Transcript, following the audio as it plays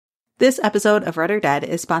This episode of Read or Dead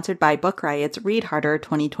is sponsored by Book Riot's Read Harder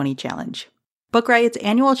 2020 Challenge. Book Riot's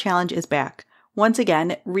annual challenge is back. Once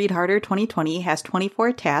again, Read Harder 2020 has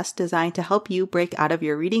 24 tasks designed to help you break out of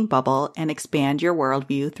your reading bubble and expand your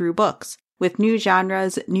worldview through books. With new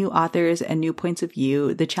genres, new authors, and new points of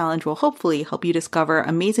view, the challenge will hopefully help you discover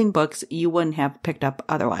amazing books you wouldn't have picked up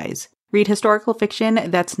otherwise. Read historical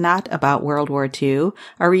fiction that's not about World War II,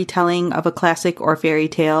 a retelling of a classic or fairy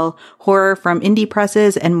tale, horror from indie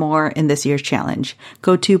presses, and more in this year's challenge.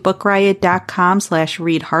 Go to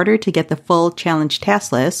bookriot.com/readharder to get the full challenge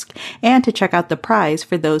task list and to check out the prize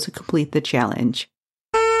for those who complete the challenge.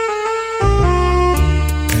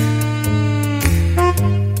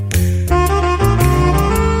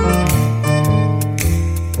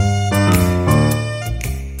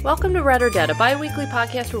 Welcome to Read or Dead, a bi-weekly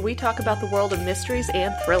podcast where we talk about the world of mysteries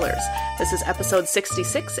and thrillers. This is episode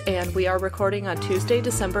 66, and we are recording on Tuesday,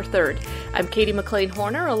 December 3rd. I'm Katie McLean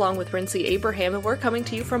Horner, along with Rincy Abraham, and we're coming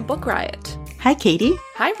to you from Book Riot. Hi, Katie.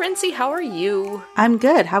 Hi, Rincy. How are you? I'm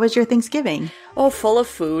good. How was your Thanksgiving? Oh, full of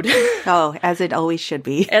food. Oh, as it always should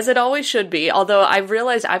be. As it always should be. Although I've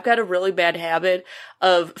realized I've got a really bad habit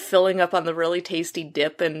of filling up on the really tasty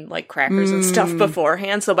dip and like crackers and stuff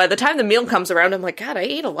beforehand. So by the time the meal comes around, I'm like, God, I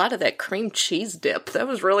ate a lot of that cream cheese dip. That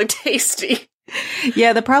was really tasty.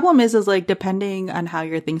 Yeah, the problem is like depending on how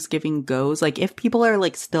your Thanksgiving goes, like if people are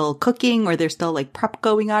like still cooking or there's still like prep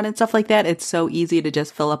going on and stuff like that, it's so easy to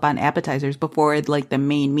just fill up on appetizers before like the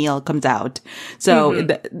main meal comes out. So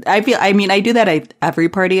I do that at every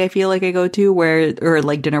party I feel like I go to or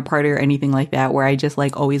like dinner party or anything like that, where I just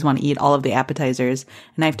like always want to eat all of the appetizers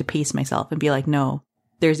and I have to pace myself and be like, no,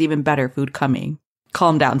 there's even better food coming.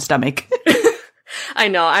 Calm down, stomach. I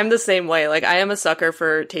know, I'm the same way. Like, I am a sucker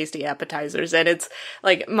for tasty appetizers, and it's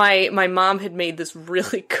like my mom had made this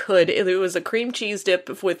really good. It was a cream cheese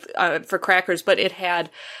dip with for crackers, but it had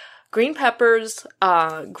green peppers,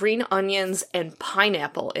 green onions, and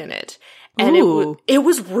pineapple in it. And it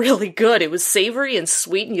was really good. It was savory and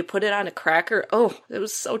sweet, and you put it on a cracker. Oh, it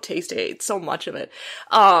was so tasty. I ate so much of it.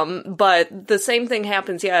 But the same thing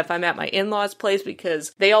happens, if I'm at my in-laws' place,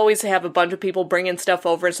 because they always have a bunch of people bringing stuff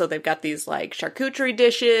over, so they've got these, like, charcuterie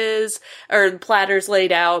dishes or platters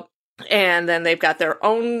laid out. And then they've got their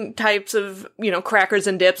own types of, crackers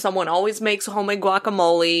and dips. Someone always makes homemade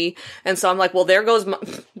guacamole. And so I'm like, well, there goes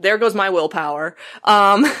my willpower.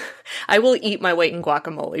 I will eat my weight in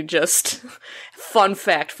guacamole. Just fun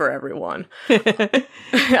fact for everyone. But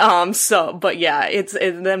yeah,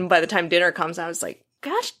 and then by the time dinner comes, I was like,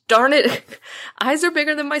 gosh darn it. Eyes are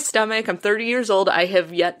bigger than my stomach. I'm 30 years old. I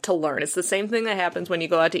have yet to learn. It's the same thing that happens when you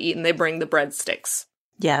go out to eat and they bring the breadsticks.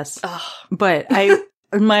 Yes. But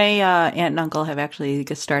my aunt and uncle have actually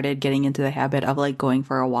started getting into the habit of like going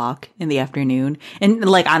for a walk in the afternoon, and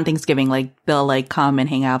like on Thanksgiving, like they'll like come and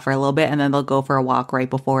hang out for a little bit and then they'll go for a walk right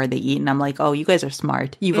before they eat. And I'm like, oh, you guys are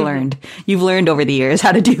smart. You've learned over the years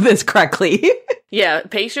how to do this correctly. Yeah.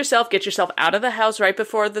 Pace yourself, get yourself out of the house right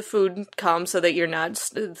before the food comes so that you're not,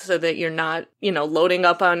 loading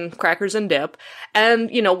up on crackers and dip,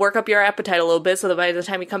 and, work up your appetite a little bit so that by the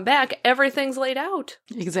time you come back, everything's laid out.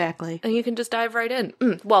 Exactly. And you can just dive right in.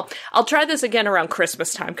 Well, I'll try this again around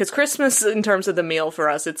Christmas time, because Christmas, in terms of the meal for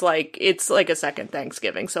us, it's like a second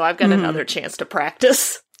Thanksgiving. So I've got another chance to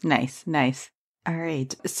practice. Nice. All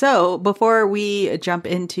right. So before we jump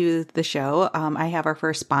into the show, I have our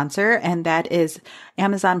first sponsor, and that is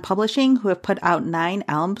Amazon Publishing, who have put out 9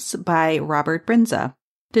 Elms by Robert Brinza.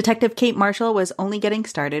 Detective Kate Marshall was only getting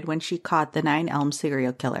started when she caught the 9 Elms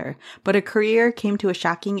serial killer, but her career came to a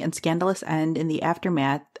shocking and scandalous end in the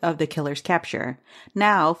aftermath of the killer's capture.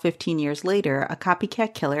 Now, 15 years later, a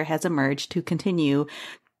copycat killer has emerged to continue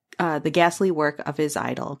the ghastly work of his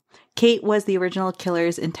idol. Kate was the original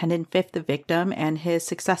killer's intended 5th victim, and his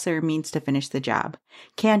successor means to finish the job.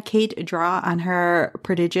 Can Kate draw on her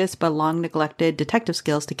prodigious but long-neglected detective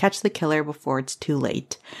skills to catch the killer before it's too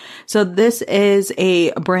late? So this is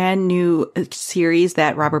a brand new series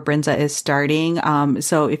that Robert Brinza is starting.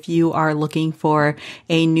 So if you are looking for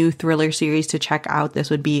a new thriller series to check out, this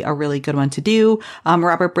would be a really good one to do.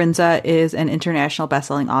 Robert Brinza is an international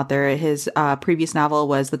best-selling author. His previous novel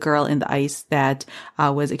was The Girl in the Ice that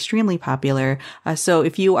was extremely popular. So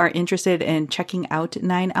if you are interested in checking out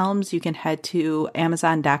 9 Elms, you can head to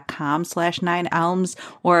amazon.com/9elms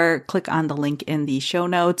or click on the link in the show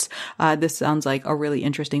notes. This sounds like a really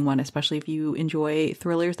interesting one, especially if you enjoy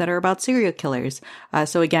thrillers that are about serial killers.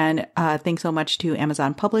 So again, thanks so much to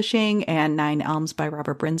Amazon Publishing and 9 Elms by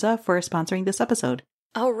Robert Brinza for sponsoring this episode.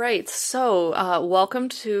 All right, so welcome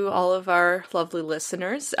to all of our lovely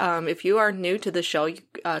listeners. If you are new to the show,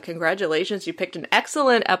 congratulations. You picked an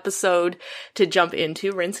excellent episode to jump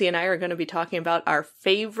into. Rincey and I are going to be talking about our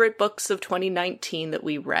favorite books of 2019 that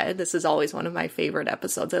we read. This is always one of my favorite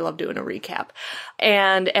episodes. I love doing a recap.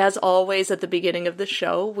 And as always, at the beginning of the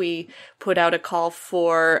show, we put out a call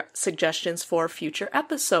for suggestions for future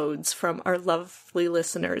episodes from our lovely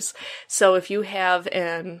listeners. So if you have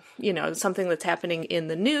something that's happening in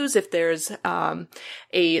the news, if there's a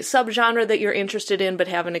subgenre that you're interested in but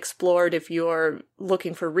haven't explored, if you're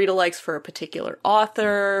looking for read-alikes for a particular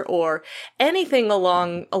author or anything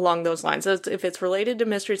along those lines, if it's related to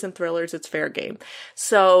mysteries and thrillers, it's fair game.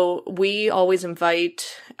 So we always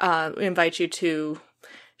invite you to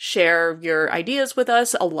share your ideas with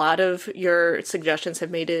us. A lot of your suggestions have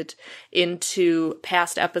made it into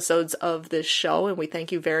past episodes of this show, and we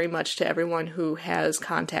thank you very much to everyone who has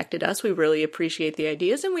contacted us. We really appreciate the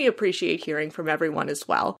ideas, and we appreciate hearing from everyone as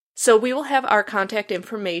well. So we will have our contact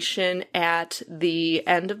information at the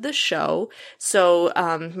end of the show. So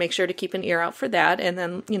make sure to keep an ear out for that. And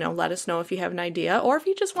then, let us know if you have an idea, or if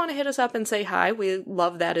you just want to hit us up and say hi. We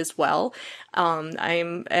love that as well.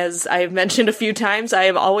 As I've mentioned a few times, I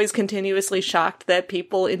am always continuously shocked that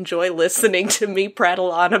people enjoy listening to me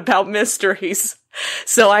prattle on about mysteries.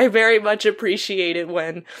 So I very much appreciate it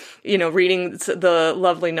when, reading the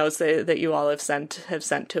lovely notes that you all have sent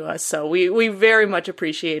to us. So we very much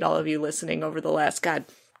appreciate all of you listening over the last,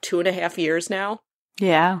 2.5 years now.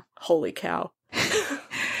 Yeah. Holy cow.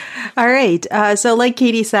 All right. So like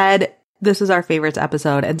Katie said, this is our favorites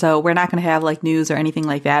episode. And so we're not going to have news or anything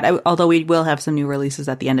like that. Although we will have some new releases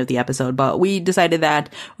at the end of the episode, but we decided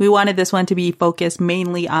that we wanted this one to be focused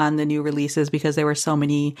mainly on the new releases because there were so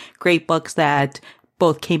many great books that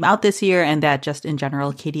both came out this year and that just in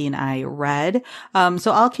general, Katie and I read.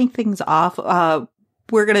 So I'll kick things off.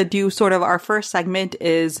 We're going to do sort of our first segment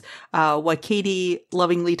is what Katie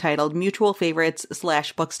lovingly titled Mutual Favorites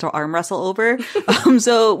 / Books to Arm Wrestle Over.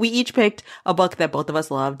 So we each picked a book that both of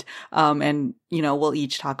us loved. And, we'll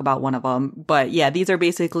each talk about one of them. But yeah, these are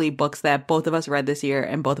basically books that both of us read this year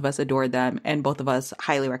and both of us adored them and both of us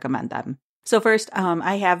highly recommend them. So first,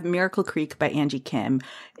 I have Miracle Creek by Angie Kim.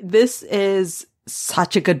 This is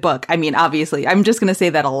such a good book. I mean, obviously, I'm just going to say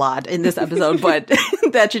that a lot in this episode, but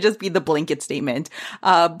that should just be the blanket statement.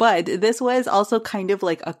 But this was also kind of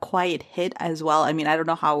like a quiet hit as well. I mean, I don't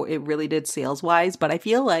know how it really did sales wise, but I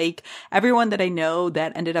feel like everyone that I know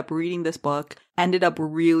that ended up reading this book ended up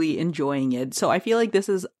really enjoying it. So I feel like this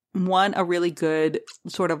is a really good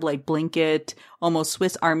sort of blanket, almost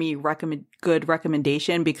Swiss Army good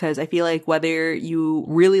recommendation, because I feel like whether you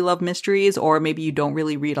really love mysteries or maybe you don't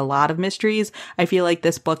really read a lot of mysteries, I feel like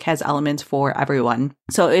this book has elements for everyone.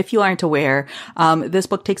 So if you aren't aware, this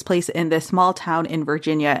book takes place in this small town in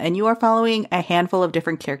Virginia, and you are following a handful of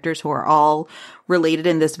different characters who are all related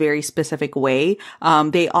in this very specific way.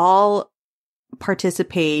 They all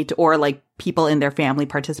participate, or people in their family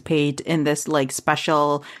participate in this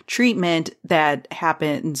special treatment that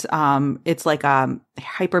happens. It's like a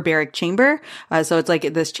hyperbaric chamber. So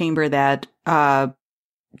it's this chamber that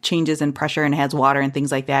changes in pressure and has water and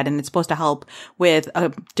things like that. And it's supposed to help with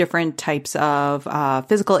different types of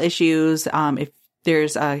physical issues. If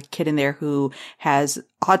there's a kid in there who has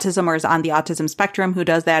autism or is on the autism spectrum who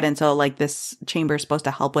does that. And so this chamber is supposed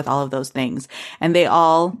to help with all of those things. And they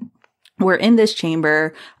all we're in this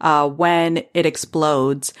chamber when it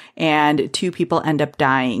explodes, and 2 people end up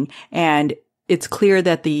dying. And it's clear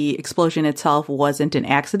that the explosion itself wasn't an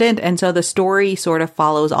accident. And so the story sort of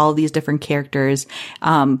follows all of these different characters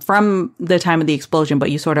from the time of the explosion,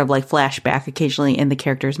 but you sort of flash back occasionally in the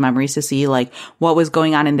characters' memories to see what was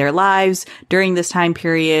going on in their lives during this time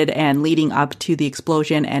period and leading up to the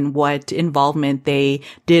explosion and what involvement they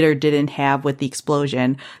did or didn't have with the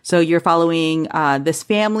explosion. So you're following this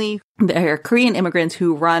family. They're Korean immigrants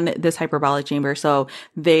who run this hyperbolic chamber. So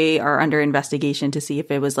they are under investigation to see if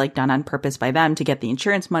it was done on purpose by them to get the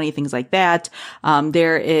insurance money, things like that.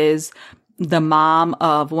 There is the mom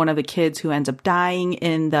of one of the kids who ends up dying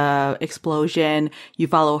in the explosion. You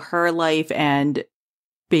follow her life and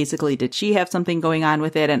basically, did she have something going on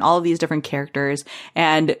with it, and all of these different characters.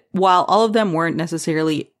 And while all of them weren't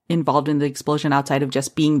necessarily involved in the explosion outside of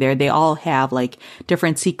just being there, they all have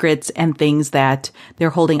different secrets and things that they're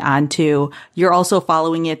holding on to. You're also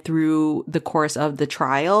following it through the course of the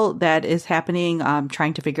trial that is happening,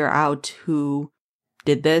 trying to figure out who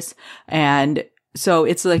did this. And so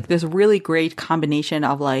it's this really great combination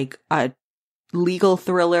of a legal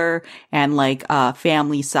thriller and like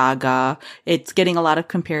family saga. It's getting a lot of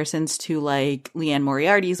comparisons to like Leanne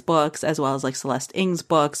Moriarty's books as well as like Celeste Ng's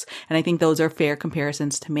books. And I think those are fair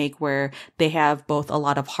comparisons to make, where they have both a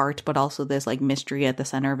lot of heart, but also this like mystery at the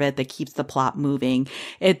center of it that keeps the plot moving.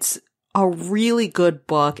 It's a really good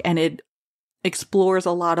book, and it explores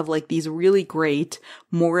a lot of like these really great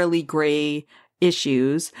morally gray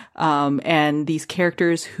issues, and these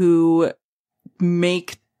characters who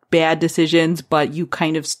make bad decisions, but you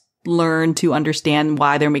kind of learn to understand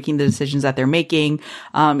why they're making the decisions that they're making.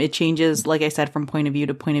 It changes, like I said, from point of view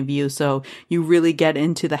to point of view. So you really get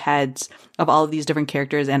into the heads of all of these different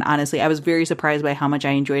characters. And honestly, I was very surprised by how much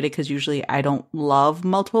I enjoyed it, because usually I don't love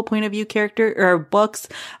multiple point of view character or books,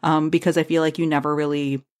 because I feel like you never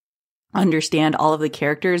really understand all of the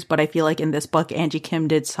characters. But I feel like in this book, Angie Kim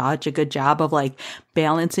did such a good job of like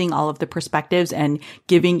balancing all of the perspectives and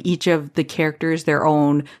giving each of the characters their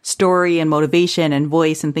own story and motivation and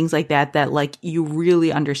voice and things like that, that like you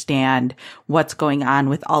really understand what's going on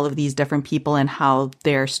with all of these different people and how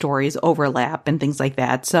their stories overlap and things like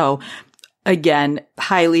that. So again,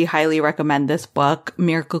 highly, highly recommend this book,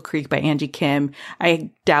 Miracle Creek by Angie Kim.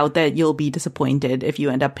 I doubt that you'll be disappointed if you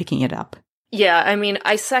end up picking it up. Yeah, I mean,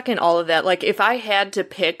 I second all of that. Like, if I had to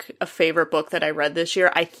pick a favorite book that I read this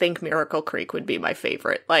year, I think Miracle Creek would be my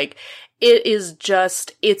favorite. Like, it is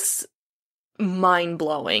just, it's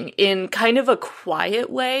mind-blowing in kind of a quiet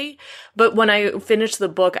way. But when I finished the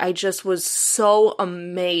book, I just was so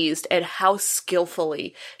amazed at how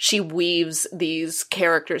skillfully she weaves these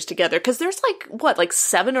characters together. Because there's like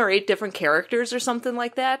 7 or 8 different characters or something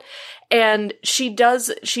like that. And she does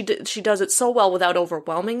it so well without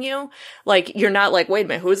overwhelming you. Like, you're not like, wait a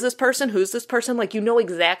minute, who's this person? Who's this person? Like, you know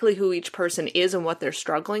exactly who each person is and what they're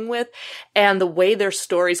struggling with. And the way their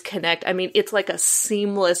stories connect, I mean, it's like a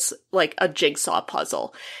seamless, like a jigsaw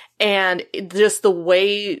puzzle. And just the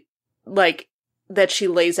way, like, that she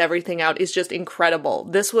lays everything out is just incredible.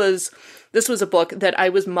 This was a book that I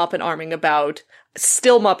was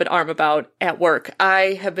still Muppet Arm about at work.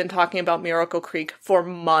 I have been talking about Miracle Creek for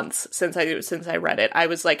months since I read it. I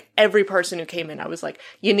was like, every person who came in, I was like,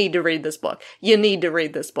 you need to read this book. You need to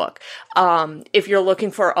read this book. If you're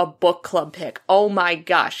looking for a book club pick, oh my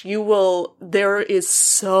gosh, there is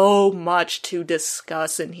so much to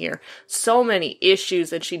discuss in here. So many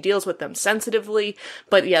issues, and she deals with them sensitively.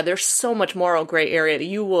 But yeah, there's so much moral gray area that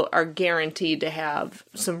you are guaranteed to have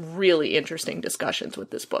some really interesting discussions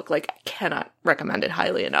with this book. Like, I cannot recommend it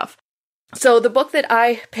highly enough. So the book that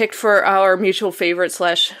I picked for our mutual favorite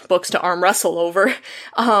 / books to arm wrestle over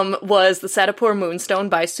was The Satapur Moonstone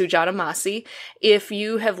by Sujata Massey. If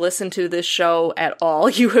you have listened to this show at all,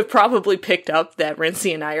 you have probably picked up that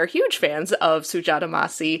Rincey and I are huge fans of Sujata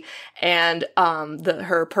Massey and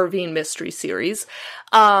her Perveen mystery series.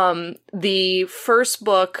 The first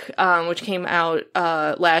book, which came out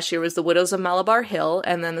last year, was The Widows of Malabar Hill,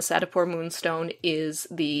 and then The Satapur Moonstone is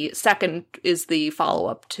the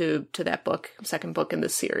follow-up to that book, second book in the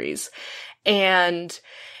series. And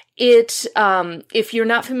it, if you're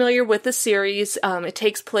not familiar with the series, it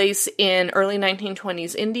takes place in early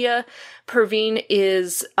 1920s India. Perveen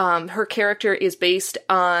is, her character is based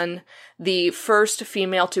on the first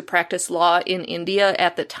female to practice law in India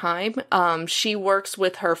at the time. She works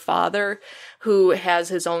with her father, who has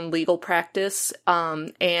his own legal practice,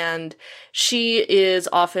 and she is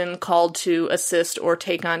often called to assist or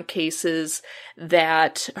take on cases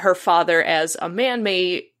that her father, as a man,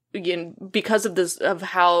 may, because of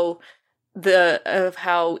how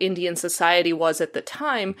Indian society was at the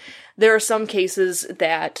time, there are some cases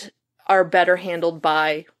that are better handled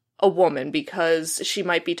by a woman, because she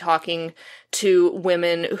might be talking to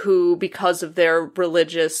women who, because of their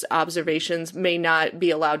religious observations, may not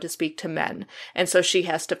be allowed to speak to men. And so she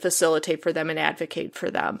has to facilitate for them and advocate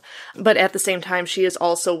for them. But at the same time, she is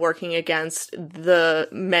also working against the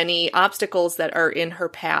many obstacles that are in her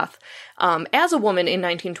path. As a woman in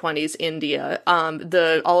 1920s India,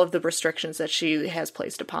 all of the restrictions that she has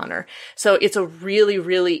placed upon her. So it's a really,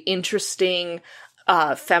 really interesting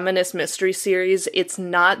feminist mystery series. It's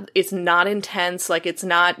not intense, like, it's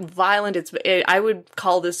not violent. I would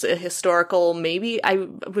call this a historical, I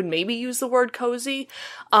would maybe use the word cozy.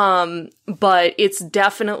 But it's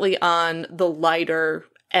definitely on the lighter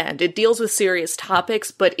end. It deals with serious topics,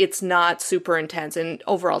 but it's not super intense. And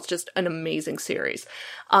overall, it's just an amazing series.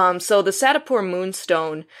 So the Satapur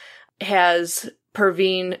Moonstone has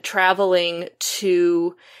Perveen traveling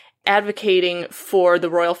to advocating for the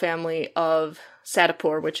royal family of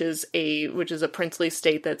Satapur, which is a princely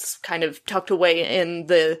state that's kind of tucked away in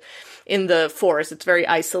the forest. It's very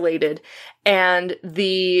isolated. And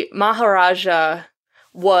the Maharaja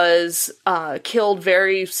was killed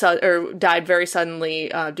or died very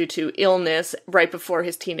suddenly due to illness right before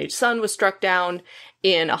his teenage son was struck down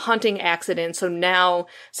in a hunting accident. So now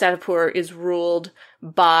Satapur is ruled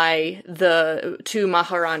by the two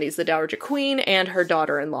Maharanis, the Dowager Queen and her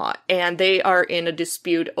daughter-in-law, and they are in a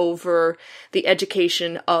dispute over the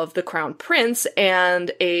education of the crown prince, and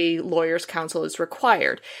a lawyer's counsel is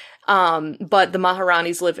required. But the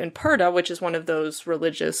Maharanis live in Purta, which is one of those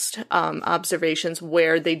religious observations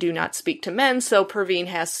where they do not speak to men, so Parveen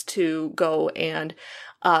has to go and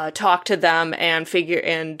talk to them and figure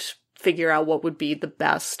out what would be the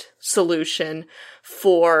best solution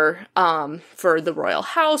for the royal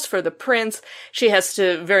house, for the prince. She has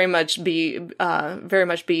to very much be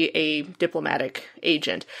a diplomatic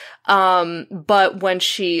agent. But when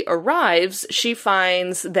she arrives, she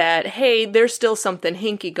finds that, hey, there's still something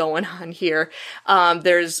hinky going on here.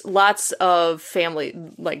 There's lots of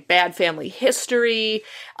bad family history.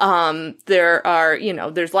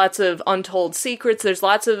 There's lots of untold secrets. There's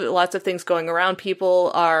lots of things going around.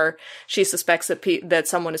 She suspects that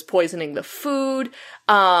someone is poisoning the food.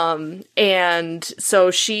 And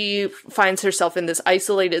so she finds herself in this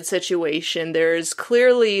isolated situation. There's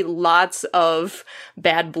clearly lots of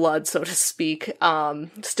bad blood, so to speak,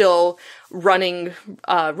 still running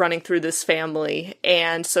through this family.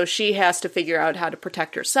 And so she has to figure out how to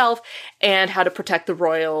protect herself and how to protect the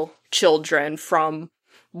royal children from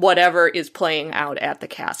whatever is playing out at the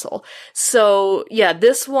castle. So yeah,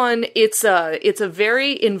 this one, it's a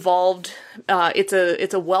very involved, it's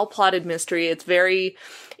a well-plotted mystery.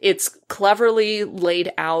 It's cleverly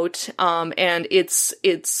laid out, and it's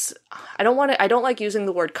I don't like using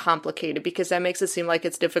the word complicated because that makes it seem like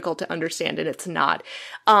it's difficult to understand, and it's not.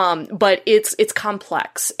 But it's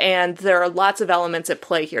complex, and there are lots of elements at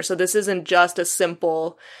play here. So this isn't just a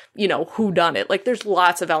simple, whodunit. Like, there's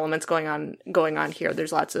lots of elements going on here.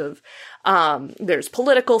 There's lots of, there's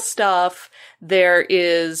political stuff. There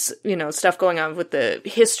is, stuff going on with the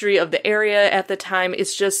history of the area at the time.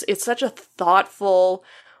 It's such a thoughtful,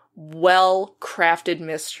 well-crafted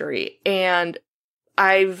mystery. And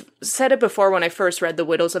I've said it before when I first read The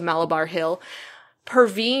Widows of Malabar Hill,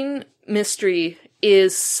 Parveen Mistry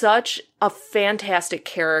is such a fantastic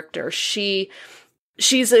character. She's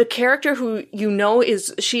a character who,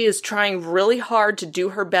 she is trying really hard to do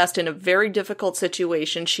her best in a very difficult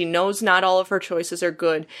situation. She knows not all of her choices are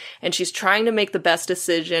good, and she's trying to make the best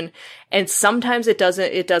decision. And sometimes it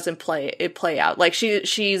doesn't play out. Like,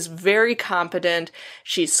 she's very competent.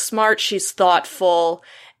 She's smart. She's thoughtful.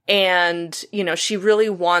 And, she really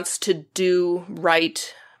wants to do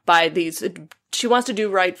right by these. She wants to do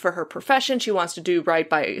right for her profession. She wants to do right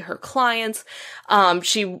by her clients.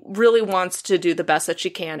 She really wants to do the best that she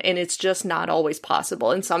can, and it's just not always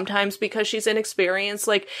possible. And sometimes, because she's inexperienced,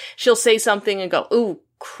 like, she'll say something and go, "Ooh,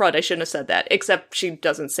 crud, I shouldn't have said that." Except she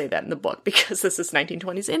doesn't say that in the book because this is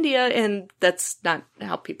 1920s India, and that's not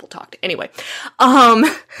how people talked. Anyway,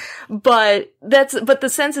 but the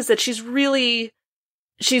sense is that she's really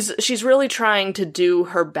trying to do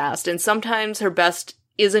her best, and sometimes her best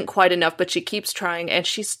isn't quite enough, but she keeps trying, and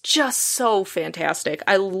she's just so fantastic.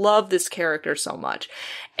 I love this character so much.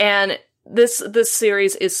 And this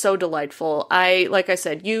series is so delightful. Like I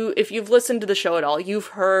said, if you've listened to the show at all, you've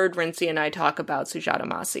heard Rincey and I talk about Sujata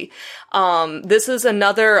Massey. This is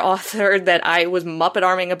another author that I was Muppet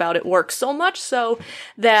arming about at work, so much so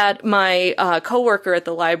that my coworker at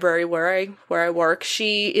the library where I work,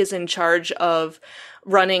 she is in charge of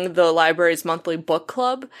running the library's monthly book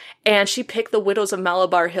club, and she picked The Widows of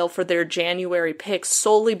Malabar Hill for their January pick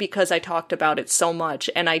solely because I talked about it so much,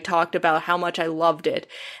 and I talked about how much I loved it,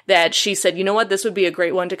 that she said, you know what, this would be a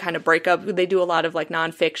great one to kind of break up. They do a lot of like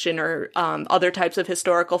nonfiction or other types of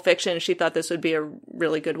historical fiction, and she thought this would be a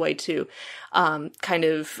really good way to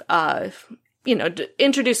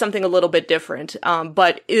introduce something a little bit different.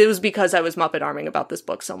 But it was because I was Muppet arming about this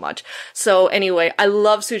book so much. So anyway, I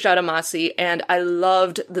love Sujata Massey, and I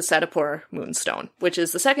loved The Satapur Moonstone, which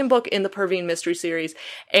is the second book in the Parveen Mystery series.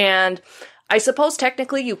 And I suppose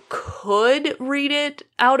technically you could read it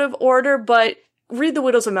out of order, but read The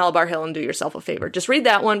Widows of Malabar Hill and do yourself a favor. Just read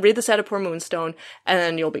that one, read The Satapur Moonstone, and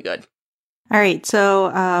then you'll be good. All right.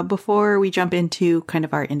 So before we jump into kind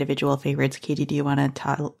of our individual favorites, Katie, do you want to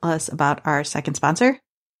tell us about our second sponsor?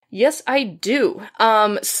 Yes, I do.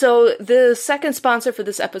 So the second sponsor for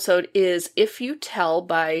this episode is If You Tell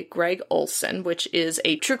by Greg Olson, which is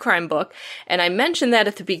a true crime book. And I mentioned that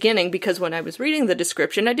at the beginning because when I was reading the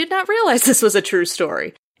description, I did not realize this was a true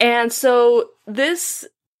story. And so this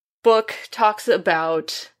book talks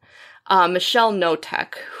about Michelle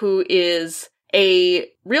Notek, who is A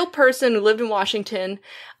real person who lived in Washington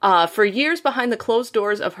for years behind the closed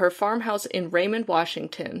doors of her farmhouse in Raymond,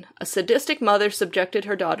 Washington. A sadistic mother subjected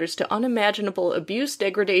her daughters to unimaginable abuse,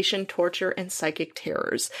 degradation, torture, and psychic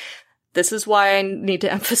terrors. This is why I need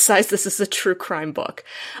to emphasize this is a true crime book.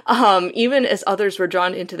 Even as others were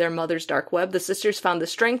drawn into their mother's dark web, the sisters found the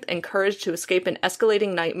strength and courage to escape an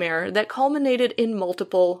escalating nightmare that culminated in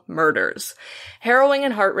multiple murders. Harrowing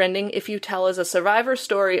and heartrending, If You Tell is a survivor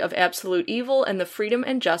story of absolute evil and the freedom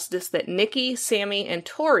and justice that Nikki, Sammy, and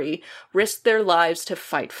Tori risked their lives to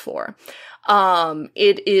fight for.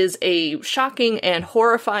 It is a shocking and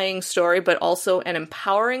horrifying story, but also an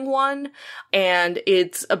empowering one. And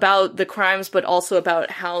it's about the crimes, but also about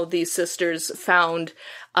how these sisters found,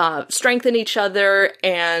 strength in each other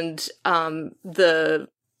and, the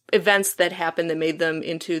events that happened that made them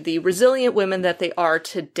into the resilient women that they are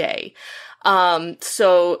today.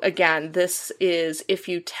 So again, this is If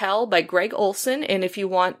You Tell by Greg Olson. And if you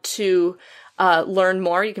want to learn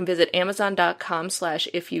more, you can visit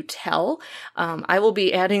amazon.com/ifyoutell. I will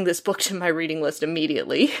be adding this book to my reading list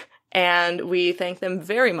immediately, and we thank them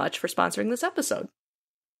very much for sponsoring this episode.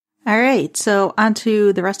 All right, so on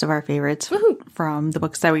to the rest of our favorites from the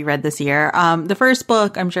books that we read this year. The first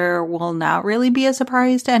book, I'm sure, will not really be a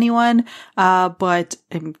surprise to anyone, but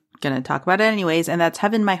I'm going to talk about it anyways, and that's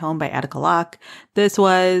Heaven My Home by Attica Locke. This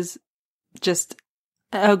was just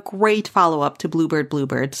a great follow-up to Bluebird,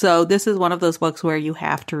 Bluebird. So this is one of those books where you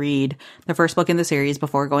have to read the first book in the series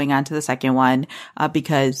before going on to the second one,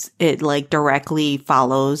 because it like directly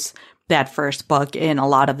follows that first book in a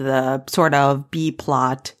lot of the sort of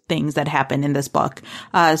B-plot things that happen in this book.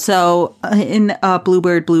 So in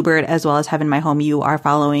Bluebird, Bluebird, as well as Heaven My Home, you are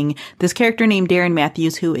following this character named Darren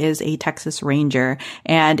Matthews, who is a Texas Ranger.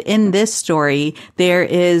 And in this story, there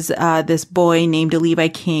is this boy named Levi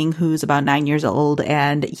King, who's about 9 years old,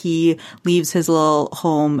 and he leaves his little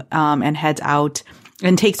home and heads out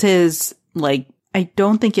and takes his, like, I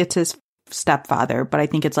don't think it's his stepfather, but I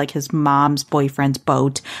think it's like his mom's boyfriend's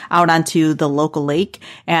boat out onto the local lake,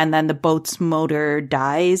 and then the boat's motor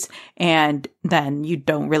dies, and then you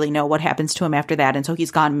don't really know what happens to him after that, and so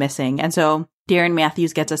he's gone missing. And so Darren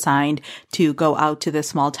Matthews gets assigned to go out to this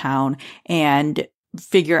small town and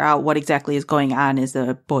figure out what exactly is going on. Is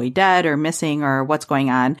the boy dead or missing, or what's going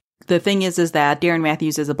on? The thing is that Darren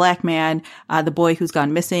Matthews is a black man. The boy who's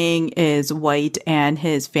gone missing is white, and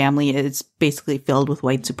his family is basically filled with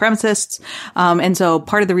white supremacists. And so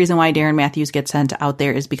part of the reason why Darren Matthews gets sent out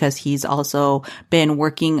there is because he's also been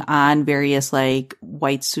working on various like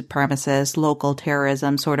white supremacist, local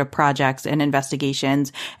terrorism sort of projects and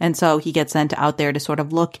investigations. And so he gets sent out there to sort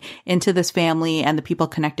of look into this family and the people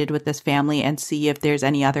connected with this family and see if there's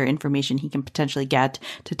any other information he can potentially get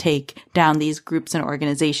to take down these groups and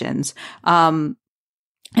organizations.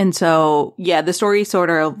 And so, yeah, the story sort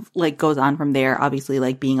of like goes on from there, obviously,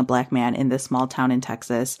 like being a black man in this small town in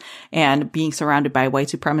Texas and being surrounded by white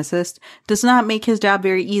supremacists does not make his job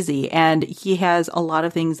very easy. And he has a lot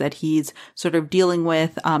of things that he's sort of dealing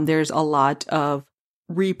with. There's a lot of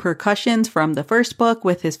repercussions from the first book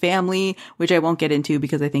with his family, which I won't get into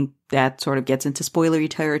because I think that sort of gets into spoilery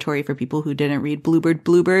territory for people who didn't read Bluebird,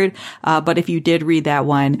 Bluebird. But if you did read that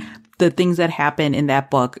one, the things that happen in that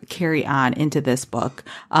book carry on into this book.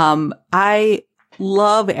 I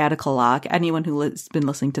love Attica Locke. Anyone who's been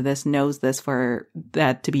listening to this knows this for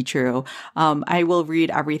that to be true. I will read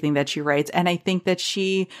everything that she writes, and I think that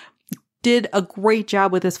she did a great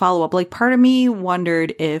job with this follow-up. Like, part of me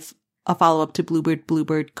wondered if a follow-up to Bluebird,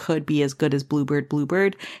 Bluebird could be as good as Bluebird,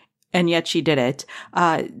 Bluebird, and yet she did it.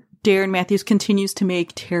 Darren Matthews continues to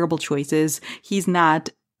make terrible choices. He's not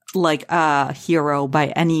like a hero by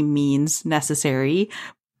any means necessary.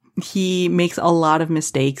 He makes a lot of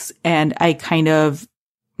mistakes, and I kind of,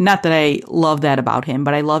 not that I love that about him,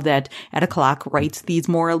 but I love that Attica Locke writes these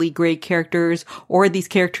morally great characters, or these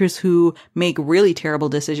characters who make really terrible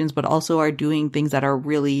decisions, but also are doing things that are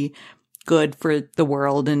really good for the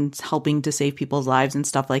world and helping to save people's lives and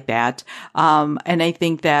stuff like that. And I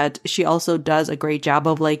think that she also does a great job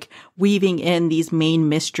of like weaving in these main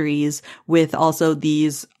mysteries with also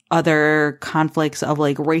these other conflicts of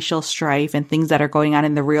like racial strife and things that are going on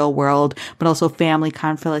in the real world, but also family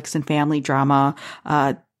conflicts and family drama.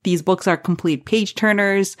 These books are complete page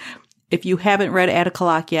turners. If you haven't read Attica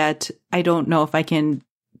Locke yet, I don't know if I can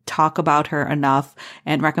talk about her enough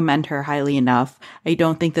and recommend her highly enough. I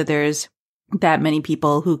don't think that there's that many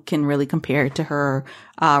people who can really compare to her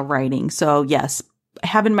writing. So yes,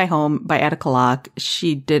 Heaven My Home by Attica Locke.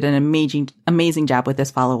 She did an amazing job with this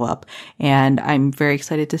follow-up, and I'm very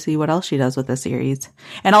excited to see what else she does with this series.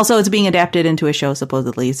 And also it's being adapted into a show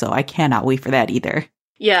supposedly, so I cannot wait for that either.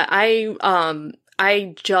 Yeah,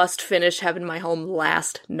 I just finished Heaven My Home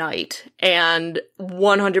last night and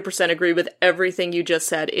 100% agree with everything you just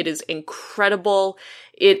said. It is incredible.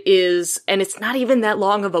 It is, and it's not even that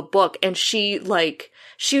long of a book. And her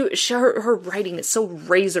writing is so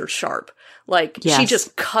razor sharp. Like, Yes. she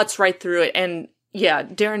just cuts right through it. And yeah,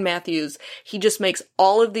 Darren Matthews, he just makes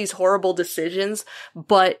all of these horrible decisions,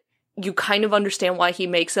 but you kind of understand why he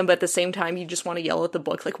makes them, but at the same time, you just want to yell at the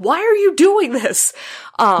book, like, why are you doing this?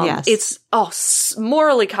 Yes. It's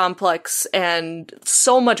morally complex and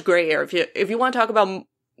so much gray area. If you want to talk about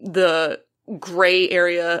the gray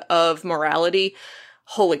area of morality,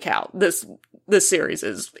 holy cow, this series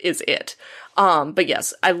is it. But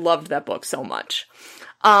yes, I loved that book so much.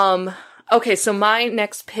 Okay, so my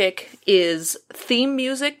next pick is Theme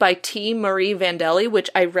Music by T. Marie Vandelli, which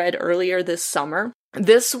I read earlier this summer.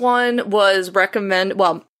 This one was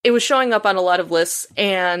it was showing up on a lot of lists,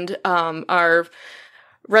 and our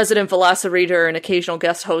resident Velocireader and occasional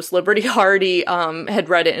guest host, Liberty Hardy, had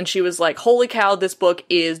read it, and she was like, holy cow, this book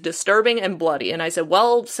is disturbing and bloody. And I said,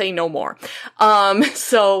 well, say no more.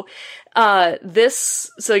 This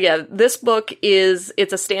book it's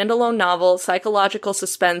a standalone novel, psychological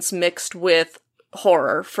suspense mixed with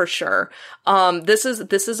horror for sure. This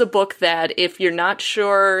is a book that if you're not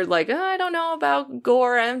sure, like, I don't know about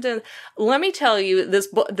gore, let me tell you,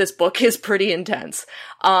 this book is pretty intense.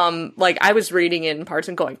 Like, I was reading it in parts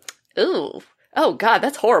and going, ooh, oh god,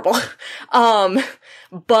 that's horrible.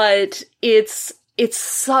 But it's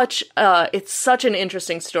such an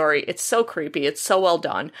interesting story. It's so creepy. It's so well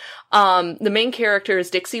done. The main character is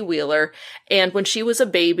Dixie Wheeler, and when she was a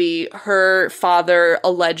baby, her father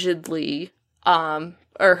allegedly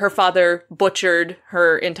her father butchered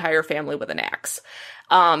her entire family with an axe.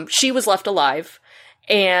 She was left alive,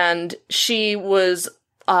 and she was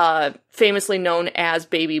famously known as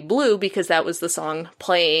Baby Blue because that was the song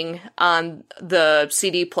playing on the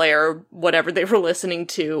CD player, whatever they were listening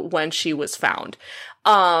to when she was found.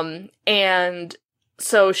 And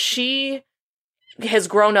so she has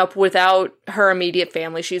grown up without her immediate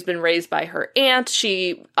family. She's been raised by her aunt.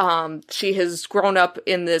 She has grown up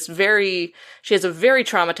in she has a very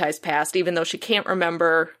traumatized past, even though she can't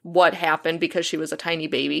remember what happened because she was a tiny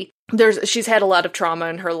baby. She's had a lot of trauma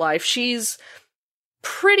in her life. She's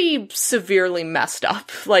pretty severely messed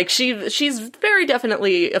up. Like, she's very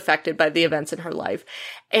definitely affected by the events in her life.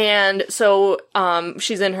 And so,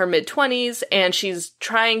 she's in her mid-20s, and she's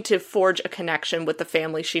trying to forge a connection with the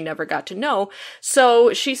family she never got to know.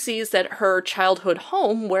 So she sees that her childhood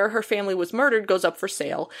home, where her family was murdered, goes up for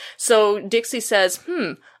sale. So Dixie says,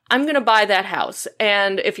 I'm going to buy that house.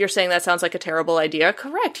 And if you're saying that sounds like a terrible idea,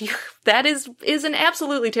 correct. That is an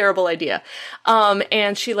absolutely terrible idea.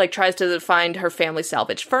 And she tries to find her family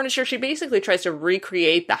salvaged furniture. She basically tries to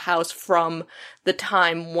recreate the house from the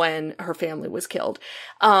time when her family was killed.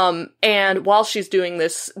 And while she's doing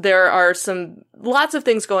this, there are lots of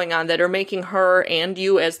things going on that are making her and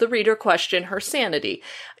you as the reader question her sanity.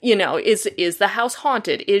 You know, is the house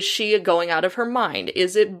haunted? Is she going out of her mind?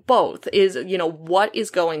 Is it both? What is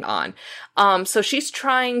going on? So she's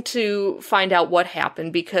trying to find out what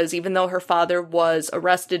happened, because even though her father was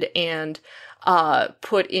arrested and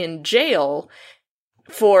put in jail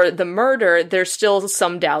for the murder, there's still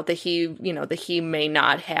some doubt that he may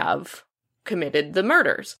not have committed the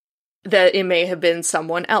murders, that it may have been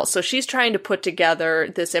someone else. So she's trying to put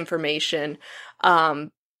together this information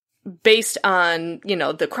based on,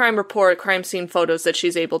 the crime report, crime scene photos that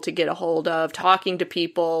she's able to get a hold of, talking to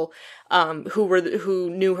people who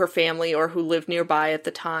knew her family or who lived nearby at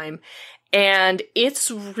the time. And it's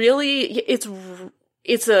a really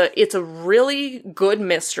good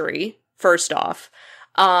mystery, first off.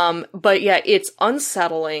 But yeah, it's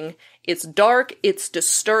unsettling. It's dark. It's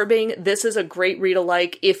disturbing. This is a great read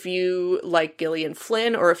alike if you like Gillian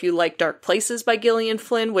Flynn, or if you like Dark Places by Gillian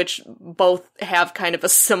Flynn, which both have kind of a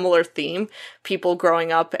similar theme. People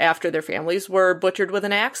growing up after their families were butchered with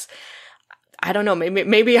an axe. I don't know.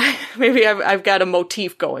 Maybe I've got a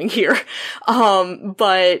motif going here.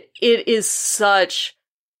 But it is such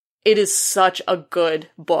a good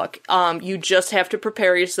book. You just have to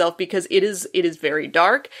prepare yourself, because it is very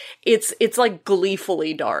dark. It's like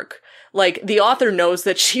gleefully dark. Like, the author knows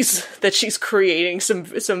that she's creating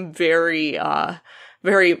some very,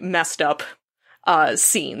 very messed up,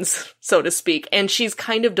 scenes, so to speak. And she's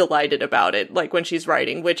kind of delighted about it, like when she's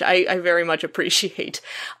writing, which I very much appreciate.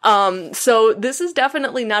 So this is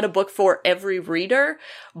definitely not a book for every reader,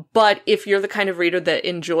 but if you're the kind of reader that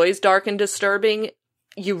enjoys dark and disturbing,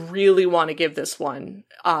 you really want to give this one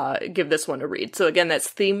a read. So again, that's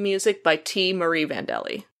Theme Music by T. Marie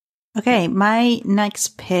Vandelli. Okay, my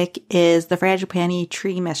next pick is The Frangipani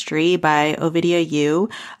Tree Mystery by Ovidia Yu.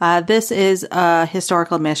 This is a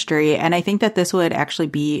historical mystery, and I think that this would actually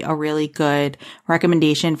be a really good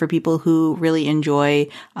recommendation for people who really enjoy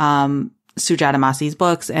Sujata Massi's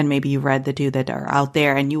books, and maybe you read the two that are out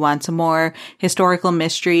there and you want some more historical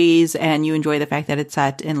mysteries and you enjoy the fact that it's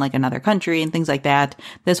set in like another country and things like that.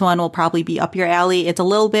 This one will probably be up your alley. It's a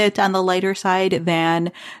little bit on the lighter side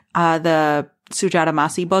than the Sujata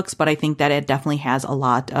Massi books, but I think that it definitely has a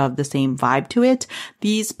lot of the same vibe to it.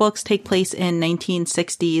 These books take place in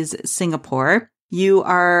 1960s Singapore. You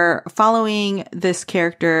are following this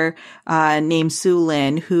character named Su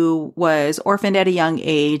Lin, who was orphaned at a young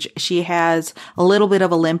age. She has a little bit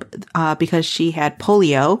of a limp because she had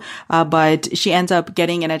polio, but she ends up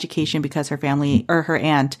getting an education because her family or her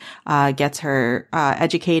aunt gets her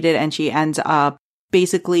educated, and she ends up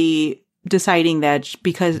basically deciding that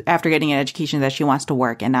because after getting an education that she wants to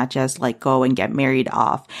work and not just like go and get married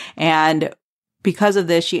off. And because of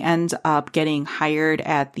this, she ends up getting hired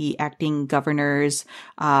at the acting governor's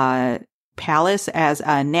palace as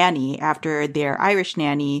a nanny after their Irish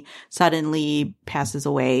nanny suddenly passes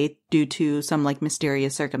away due to some like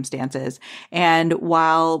mysterious circumstances. And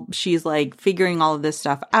while she's like figuring all of this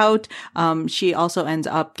stuff out, she also ends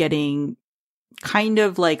up getting kind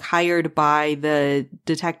of like hired by the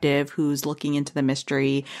detective who's looking into the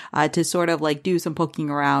mystery to sort of like do some poking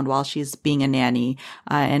around while she's being a nanny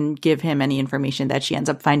and give him any information that she ends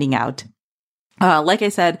up finding out. Like I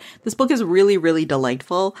said, this book is really, really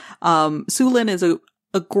delightful. Su Lin is a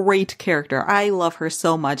great character. I love her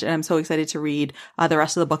so much, and I'm so excited to read the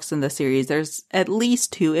rest of the books in the series. There's at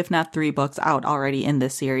least 2, if not 3 books out already in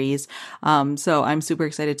this series. So I'm super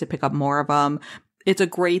excited to pick up more of them. It's a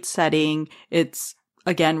great setting. It's,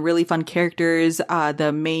 again, really fun characters.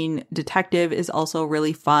 The main detective is also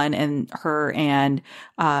really fun, and her and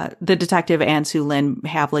the detective and Su Lin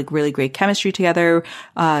have like really great chemistry together.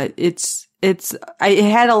 It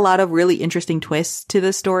had a lot of really interesting twists to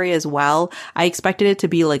this story as well. I expected it to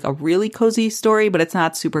be like a really cozy story, but it's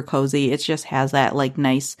not super cozy. It just has that like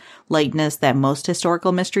nice lightness that most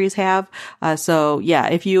historical mysteries have. So yeah,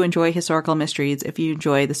 if you enjoy historical mysteries, if you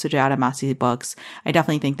enjoy the Sujata Massi books, I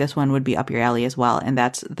definitely think this one would be up your alley as well. And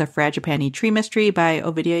that's The Frangipani Tree Mystery by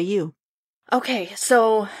Ovidia Yu. Okay,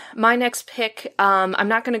 so my next pick, I'm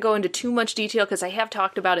not going to go into too much detail because I have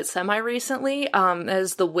talked about it semi-recently,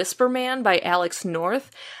 as The Whisper Man by Alex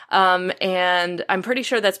North. And I'm pretty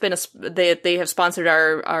sure that's been they have sponsored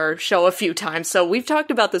our show a few times, so we've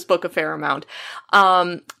talked about this book a fair amount.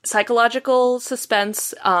 Psychological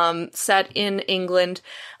suspense, set in England.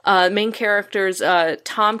 Main characters,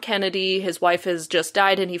 Tom Kennedy, his wife has just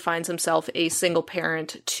died and he finds himself a single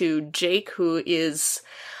parent to Jake, who is...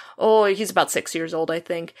 he's about 6 years old, I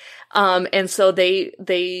think. And so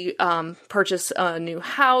they purchase a new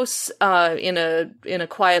house, in a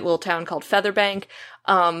quiet little town called Featherbank.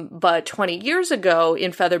 But 20 years ago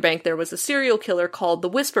in Featherbank, there was a serial killer called the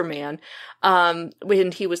Whisper Man.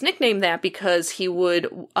 And he was nicknamed that because he would,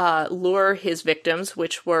 lure his victims,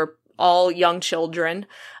 which were all young children,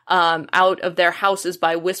 out of their houses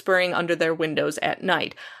by whispering under their windows at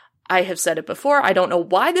night. I have said it before, I don't know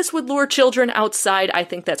why this would lure children outside. I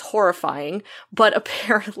think that's horrifying, but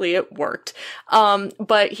apparently it worked.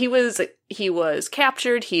 But he was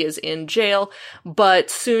captured, he is in jail, but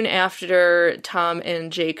soon after Tom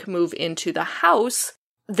and Jake move into the house,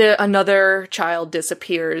 another child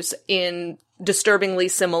disappears in disturbingly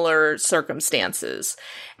similar circumstances.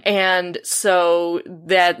 And so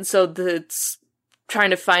that's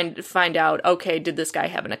trying to find out, okay, did this guy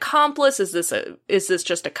have an accomplice? Is this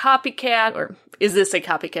just a copycat, or is this a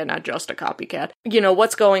copycat, not just a copycat? You know,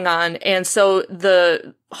 what's going on? And so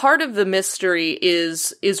the heart of the mystery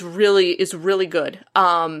is really good.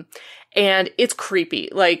 And it's creepy.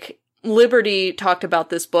 Like, Liberty talked about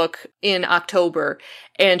this book in October,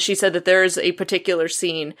 and she said that there's a particular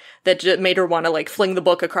scene that made her want to like fling the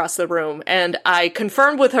book across the room. And I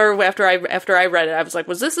confirmed with her after I read it. I was like,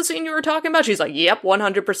 "Was this the scene you were talking about?" She's like, "Yep,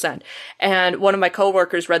 100%." And one of my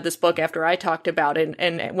coworkers read this book after I talked about it,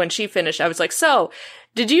 and when she finished, I was like, "So,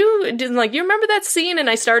 you remember that scene?" And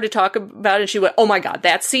I started to talk about it, and she went, "Oh my God,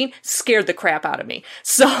 that scene scared the crap out of me."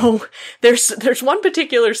 So there's one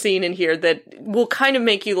particular scene in here that will kind of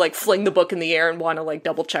make you like fling the book in the air and want to like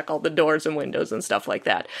double check all the doors and windows and stuff like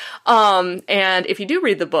that. And if you do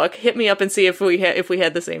read the book, hit me up and see if we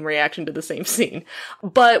had the same reaction to the same scene.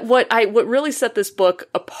 But what really set this book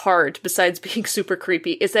apart, besides being super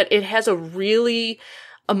creepy, is that it has a really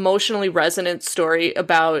emotionally resonant story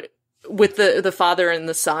about with the father and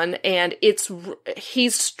the son, and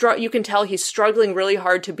you can tell he's struggling really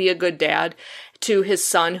hard to be a good dad to his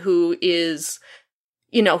son, who is,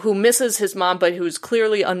 who misses his mom, but who's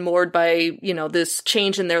clearly unmoored by, this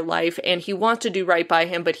change in their life, and he wants to do right by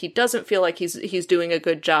him, but he doesn't feel like he's doing a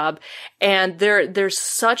good job. And there's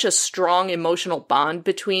such a strong emotional bond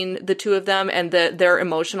between the two of them, and their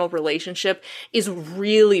emotional relationship is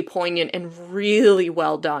really poignant and really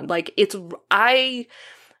well done. Like,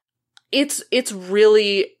 it's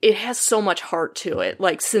really, it has so much heart to it,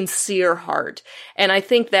 like sincere heart. And I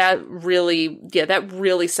think that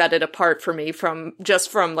really set it apart for me from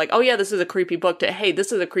like, oh yeah, this is a creepy book, to, hey,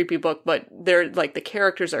 this is a creepy book, but they're like, the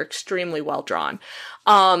characters are extremely well drawn.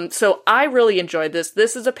 So I really enjoyed this.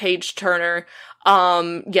 This is a page turner.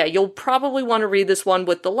 You'll probably want to read this one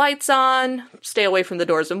with the lights on, stay away from the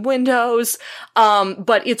doors and windows.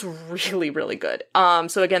 But it's really, really good.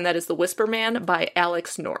 So again, that is The Whisper Man by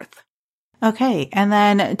Alex North. Okay, and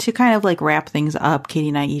then to kind of like wrap things up, Katie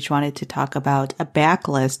and I each wanted to talk about a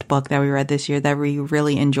backlist book that we read this year that we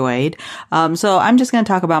really enjoyed. So I'm just going to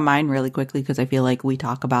talk about mine really quickly because I feel like we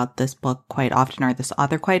talk about this book quite often, or this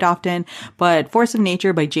author quite often. But Force of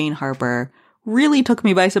Nature by Jane Harper really took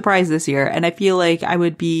me by surprise this year, and I feel like I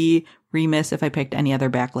would be remiss if I picked any other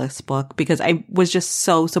backlist book because I was just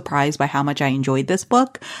so surprised by how much I enjoyed this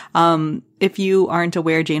book. If you aren't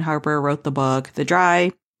aware, Jane Harper wrote the book The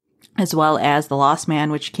Dry, as well as The Lost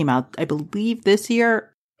Man, which came out, I believe, this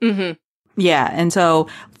year. Mm-hmm. Yeah. And so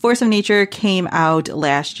Force of Nature came out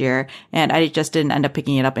last year, and I just didn't end up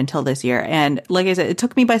picking it up until this year. And like I said, it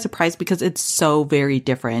took me by surprise because it's so very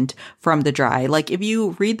different from The Dry. Like, if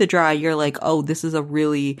you read The Dry, you're like, oh, this is a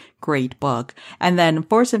really great book. And then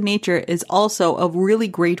Force of Nature is also a really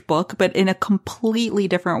great book, but in a completely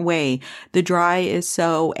different way. The Dry is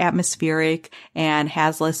so atmospheric and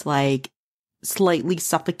has this like slightly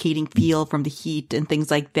suffocating feel from the heat and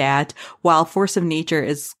things like that, while Force of Nature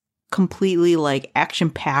is completely like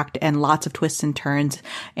action packed and lots of twists and turns.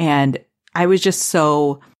 And I was just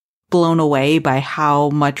so blown away by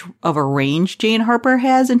how much of a range Jane Harper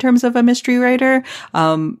has in terms of a mystery writer.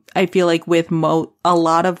 I feel like with a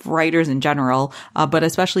lot of writers in general, but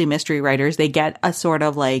especially mystery writers, they get a sort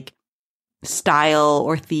of like style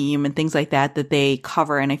or theme and things like that they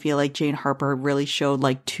cover. And I feel like Jane Harper really showed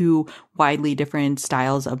like two widely different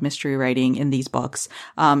styles of mystery writing in these books.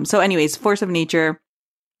 So anyways, Force of Nature,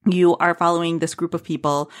 you are following this group of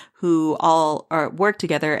people who all work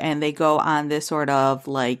together, and they go on this sort of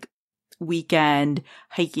like weekend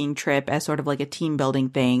hiking trip as sort of like a team building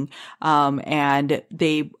thing. And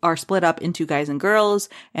they are split up into guys and girls.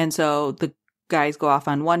 And so the guys go off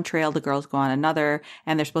on one trail, the girls go on another,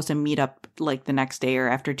 and they're supposed to meet up like the next day or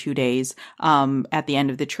after 2 days at the end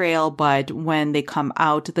of the trail. But when they come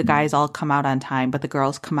out, the guys all come out on time, but the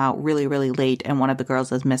girls come out really, really late, and one of the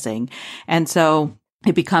girls is missing. And so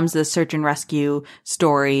it becomes this search and rescue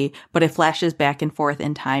story, but it flashes back and forth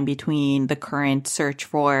in time between the current search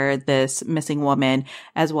for this missing woman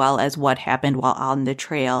as well as what happened while on the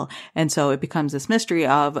trail. And so it becomes this mystery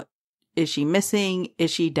of, is she missing? Is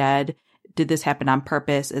she dead? Did this happen on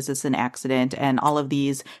purpose? Is this an accident? And all of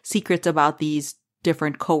these secrets about these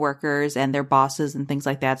different coworkers and their bosses and things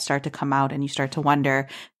like that start to come out, and you start to wonder,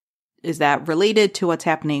 is that related to what's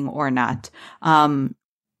happening or not?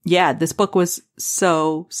 Yeah, this book was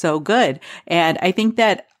so, so good. And I think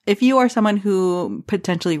that if you are someone who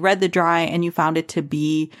potentially read The Dry and you found it to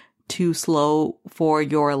be too slow for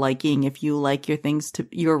your liking, if you like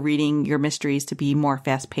your reading, your mysteries to be more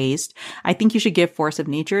fast paced, I think you should give Force of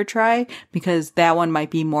Nature a try, because that one might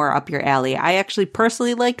be more up your alley. I actually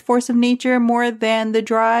personally liked Force of Nature more than The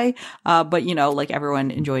Dry. But like everyone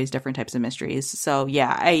enjoys different types of mysteries. So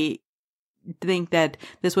yeah, I think that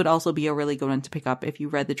this would also be a really good one to pick up if you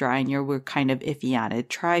read The Dry and you were kind of iffy on it.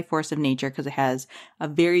 Try Force of Nature because it has a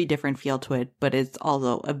very different feel to it, but it's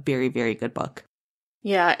also a very, very good book.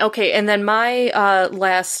 Yeah, okay, and then my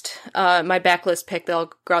my backlist pick that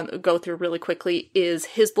I'll go through really quickly is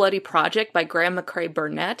His Bloody Project by Graham McCrae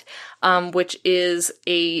Burnett, which is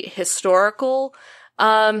a historical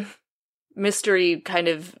mystery. Kind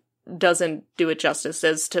of doesn't do it justice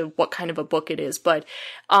as to what kind of a book it is, but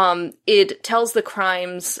it tells the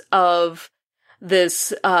crimes of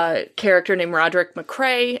this character named Roderick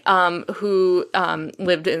McCrae, who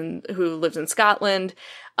lives in Scotland,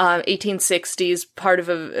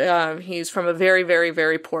 1860s. He's from a very, very,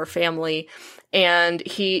 very poor family, and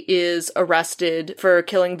he is arrested for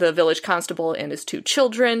killing the village constable and his 2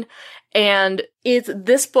 children. And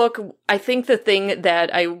this book, I think the thing that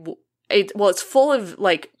it's full of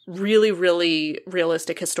like really, really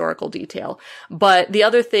realistic historical detail. But the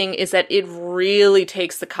other thing is that it really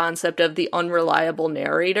takes the concept of the unreliable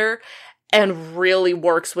narrator and really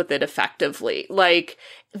works with it effectively. Like,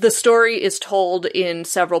 the story is told in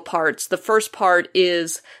several parts. The first part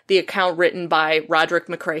is the account written by Roderick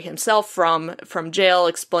McRae himself from jail,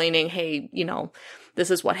 explaining, hey, you know, this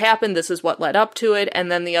is what happened, this is what led up to it, and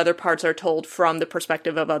then the other parts are told from the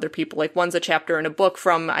perspective of other people. Like, one's a chapter in a book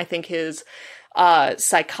from, I think, his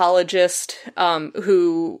psychologist,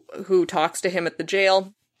 who talks to him at the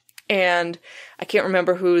jail. And I can't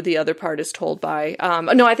remember who the other part is told by.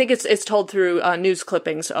 No, I think it's told through news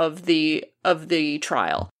clippings of the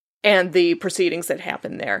trial and the proceedings that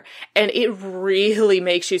happened there. And it really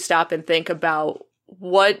makes you stop and think about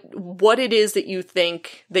what it is that you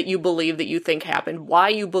think, that you believe, that you think happened, why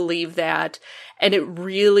you believe that. And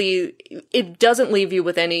it doesn't leave you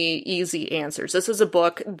with any easy answers. This is a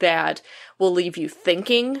book that will leave you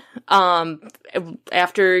thinking,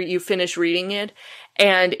 after you finish reading it.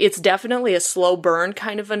 And it's definitely a slow burn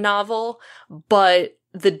kind of a novel, but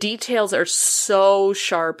the details are so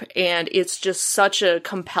sharp, and it's just such a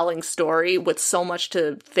compelling story with so much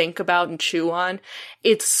to think about and chew on.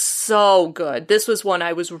 It's so good. This was one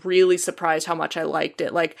I was really surprised how much I liked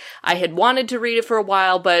it. Like, I had wanted to read it for a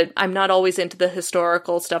while, but I'm not always into the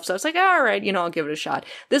historical stuff, so I was like, all right, I'll give it a shot.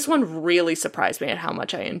 This one really surprised me at how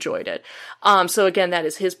much I enjoyed it. So again, that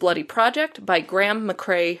is His Bloody Project by Graham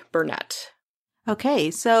McRae Burnett. Okay,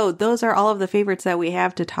 so those are all of the favorites that we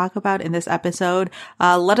have to talk about in this episode.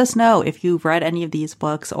 Let us know if you've read any of these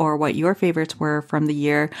books or what your favorites were from the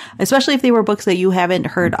year, especially if they were books that you haven't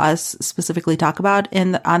heard us specifically talk about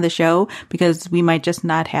on the show, because we might just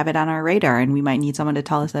not have it on our radar and we might need someone to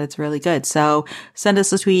tell us that it's really good. So send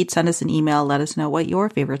us a tweet, send us an email, let us know what your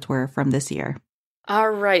favorites were from this year.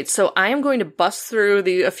 All right, so I am going to bust through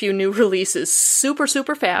a few new releases super,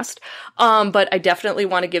 super fast, but I definitely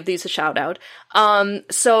want to give these a shout out.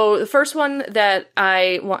 So the first one that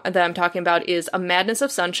I'm talking about is A Madness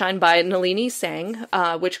of Sunshine by Nalini Singh,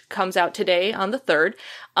 which comes out today on the 3rd.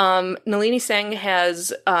 Nalini Singh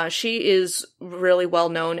she is really well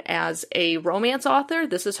known as a romance author.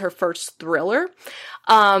 This is her first thriller.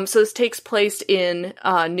 So this takes place in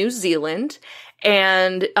New Zealand,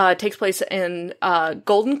 and takes place in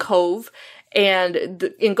Golden Cove. And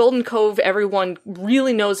in Golden Cove, everyone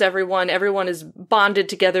really knows everyone. Everyone is bonded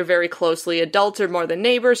together very closely. Adults are more than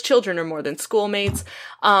neighbors. Children are more than schoolmates.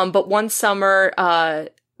 But one summer,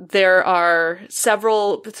 there are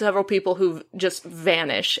several people who just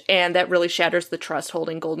vanish, and that really shatters the trust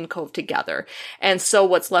holding Golden Cove together. And so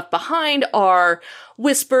what's left behind are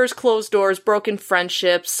whispers, closed doors, broken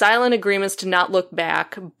friendships, silent agreements to not look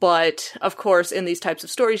back. But of course, in these types of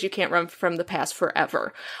stories, you can't run from the past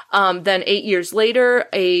forever. Then 8 years later,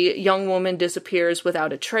 a young woman disappears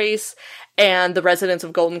without a trace, and the residents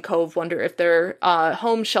of Golden Cove wonder if their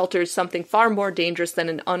home shelters something far more dangerous than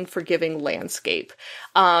an unforgiving landscape.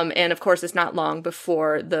 And of course, it's not long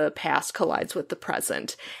before the past collides with the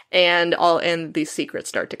present, and these secrets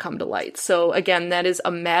start to come to light. So again, that is A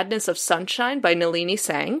Madness of Sunshine by Nalini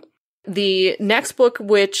Singh. The next book,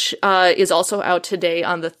 which is also out today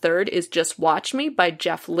on the 3rd, is Just Watch Me by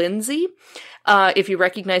Jeff Lindsay. If you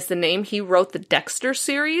recognize the name, he wrote the Dexter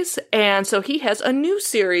series, and so he has a new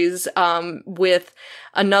series with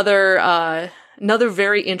another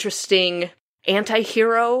very interesting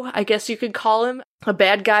anti-hero, I guess you could call him. A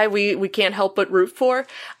bad guy we can't help but root for.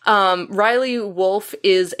 Riley Wolf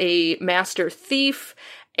is a master thief,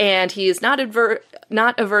 and he is not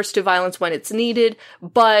averse to violence when it's needed,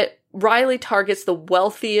 but Riley targets the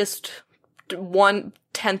wealthiest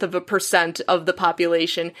 0.1% of the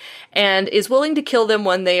population and is willing to kill them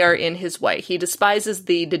when they are in his way. He despises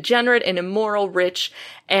the degenerate and immoral rich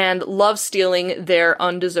and loves stealing their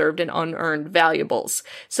undeserved and unearned valuables.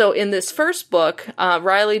 So in this first book,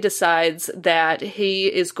 Riley decides that he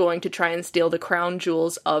is going to try and steal the crown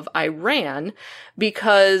jewels of Iran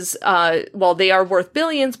because, they are worth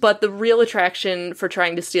billions, but the real attraction for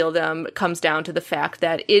trying to steal them comes down to the fact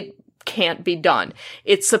that it can't be done.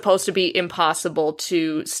 It's supposed to be impossible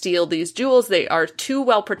to steal these jewels. They are too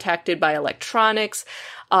well protected by electronics,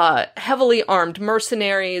 heavily armed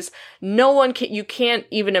mercenaries. You can't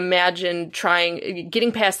even imagine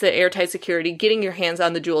getting past the airtight security, getting your hands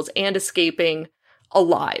on the jewels and escaping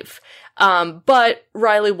alive. But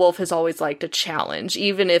Riley Wolf has always liked a challenge,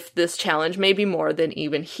 even if this challenge may be more than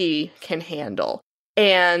even he can handle.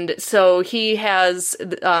 And so he has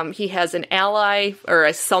an ally, or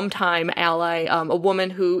a sometime ally, a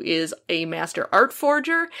woman who is a master art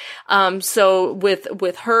forger. So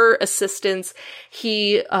with her assistance,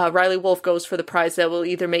 Riley Wolf goes for the prize that will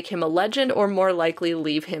either make him a legend or more likely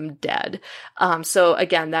leave him dead. So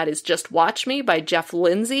again, that is Just Watch Me by Jeff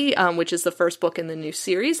Lindsay, which is the first book in the new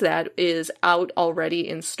series that is out already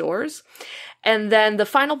in stores. And then the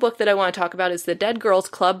final book that I want to talk about is The Dead Girls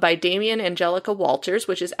Club by Damian Angelica Walters,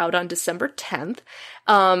 which is out on December 10th.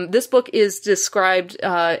 This book is described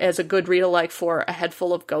as a good read-alike for A Head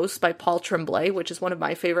Full of Ghosts by Paul Tremblay, which is one of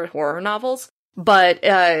my favorite horror novels. But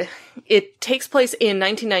it takes place in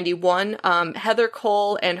 1991. Heather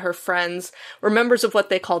Cole and her friends were members of what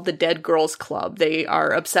they called the Dead Girls Club. They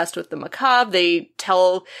are obsessed with the macabre. They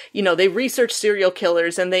they research serial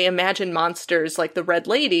killers, and they imagine monsters like the Red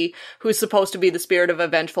Lady, who's supposed to be the spirit of a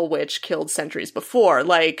vengeful witch killed centuries before,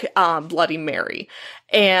 like Bloody Mary.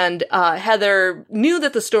 And Heather knew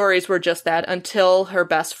that the stories were just that until her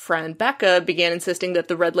best friend Becca began insisting that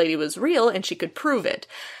the Red Lady was real and she could prove it.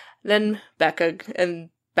 Then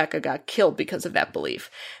Becca got killed because of that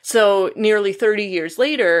belief. So nearly 30 years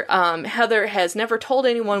later, Heather has never told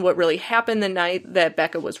anyone what really happened the night that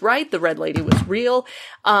Becca was right, the Red Lady was real.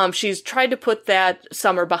 She's tried to put that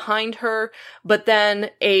summer behind her, but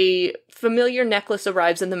then a familiar necklace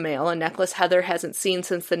arrives in the mail, a necklace Heather hasn't seen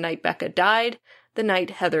since the night Becca died, the night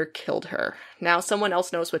Heather killed her. Now someone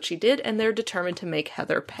else knows what she did, and they're determined to make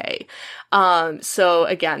Heather pay. So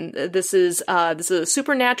again, this is a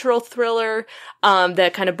supernatural thriller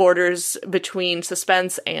that kind of borders between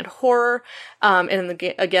suspense and horror. And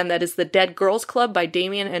again, that is The Dead Girls Club by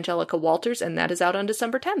Damian Angelica Walters, and that is out on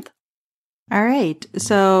December 10th. All right.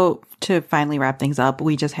 So to finally wrap things up,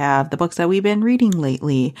 we just have the books that we've been reading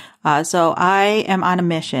lately. So I am on a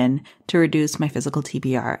mission to reduce my physical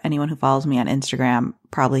TBR. Anyone who follows me on Instagram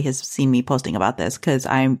probably has seen me posting about this because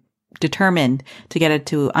I'm determined to get it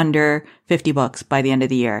to under 50 books by the end of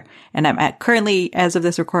the year. And I'm currently, as of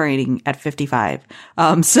this recording, at 55.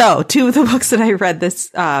 So two of the books that I read this,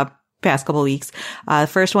 past couple weeks. The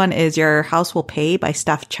first one is Your House Will Pay by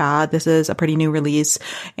Steph Cha. This is a pretty new release,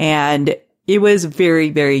 and it was very,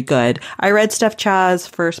 very good. I read Steph Cha's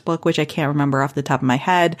first book, which I can't remember off the top of my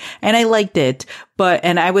head, and I liked it,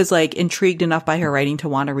 and I was like intrigued enough by her writing to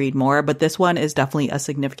want to read more, but this one is definitely a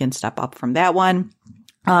significant step up from that one.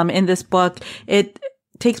 In this book, it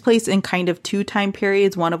takes place in kind of two time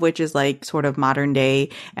periods, one of which is like sort of modern day,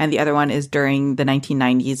 and the other one is during the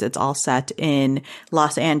 1990s. It's all set in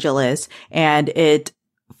Los Angeles, and it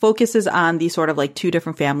focuses on these sort of like two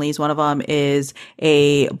different families. One of them is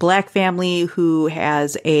a Black family who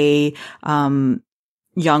has a young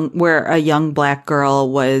Black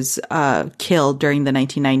girl was killed during the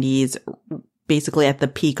 1990s, basically at the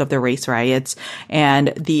peak of the race riots.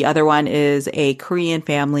 And the other one is a Korean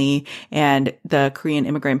family, and the Korean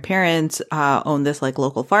immigrant parents own this like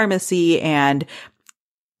local pharmacy, and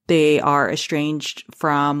they are estranged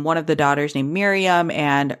from one of the daughters named Miriam,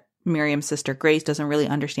 and Miriam's sister Grace doesn't really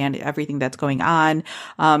understand everything that's going on.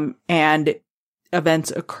 And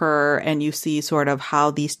events occur, and you see sort of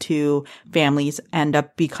how these two families end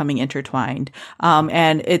up becoming intertwined.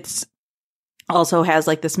 And it's also has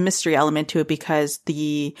like this mystery element to it because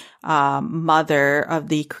the mother of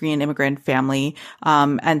the Korean immigrant family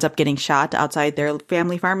ends up getting shot outside their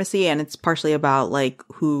family pharmacy, and it's partially about like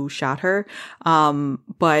who shot her.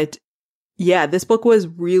 But yeah, this book was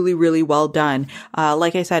really, really well done.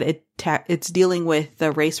 Like I said, it's dealing with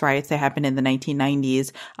the race riots that happened in the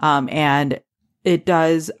 1990s, and it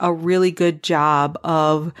does a really good job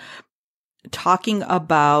of talking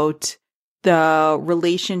about the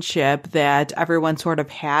relationship that everyone sort of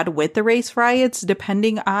had with the race riots,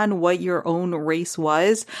 depending on what your own race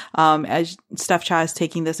was. As Steph Cha is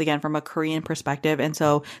taking this again from a Korean perspective. And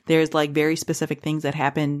so there's like very specific things that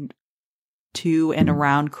happened to and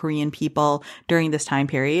around Korean people during this time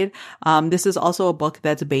period. This is also a book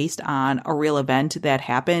that's based on a real event that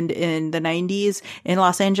happened in the 90s in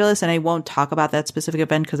Los Angeles. And I won't talk about that specific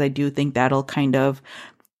event because I do think that'll kind of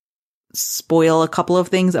spoil a couple of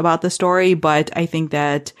things about the story. But I think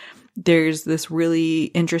that there's this really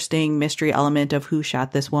interesting mystery element of who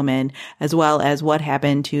shot this woman, as well as what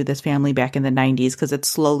happened to this family back in the 90s, because it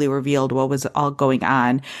slowly revealed what was all going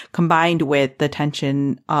on, combined with the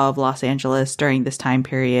tension of Los Angeles during this time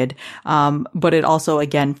period. But it also,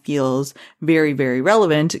 again, feels very, very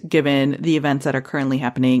relevant given the events that are currently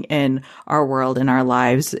happening in our world, in our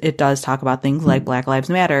lives. It does talk about things like Black Lives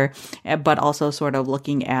Matter, but also sort of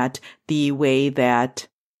looking at the way that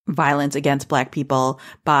violence against Black people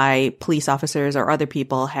by police officers or other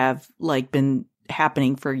people have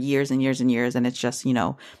happening for years and years and years. And it's just, you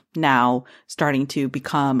know, now starting to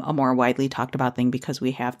become a more widely talked about thing because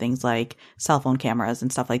we have things like cell phone cameras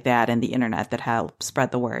and stuff like that and the internet that help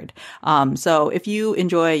spread the word. So if you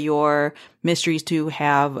enjoy your mysteries to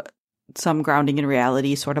have some grounding in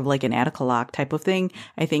reality, sort of like an Attica Locke type of thing,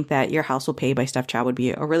 I think that Your House Will Pay by Steph Chow would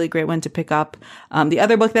be a really great one to pick up. The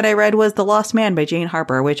other book that I read was The Lost Man by Jane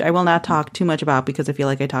Harper, which I will not talk too much about because I feel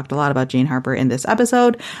like I talked a lot about Jane Harper in this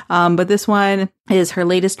episode. But this one is her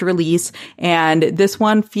latest release, and this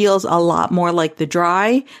one feels a lot more like The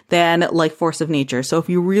Dry than like Force of Nature. So if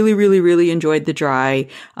you really, really, really enjoyed The Dry,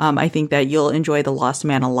 I think that you'll enjoy The Lost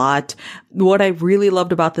Man a lot. What I really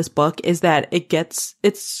loved about this book is that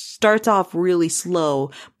it starts off really slow,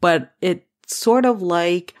 but it's sort of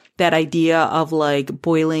like that idea of like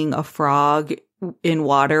boiling a frog in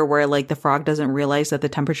water where like the frog doesn't realize that the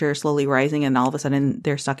temperature is slowly rising and all of a sudden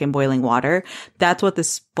they're stuck in boiling water. That's what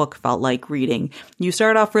this book felt like reading. You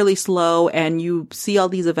start off really slow and you see all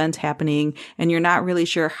these events happening and you're not really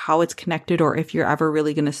sure how it's connected or if you're ever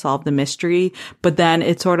really going to solve the mystery. But then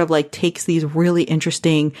it sort of like takes these really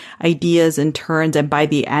interesting ideas and turns. And by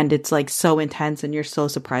the end, it's like so intense and you're so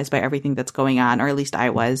surprised by everything that's going on, or at least I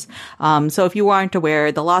was. So if you aren't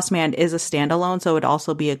aware, The Lost Man is a standalone. So it would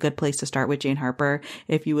also be a good place to start with Jane Harper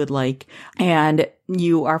if you would like. And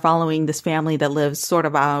you are following this family that lives sort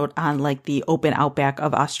of out on like the open outback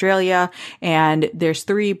of Australia. And there's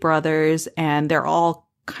 3 brothers and they're all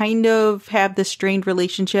kind of have this strained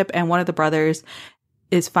relationship. And one of the brothers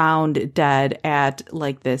is found dead at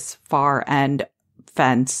like this far end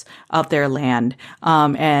fence of their land.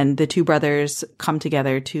 And the 2 brothers come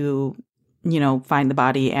together to, you know, find the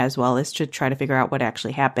body as well as to try to figure out what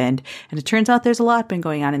actually happened. And it turns out there's a lot been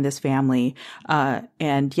going on in this family.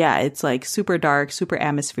 And yeah, it's like super dark, super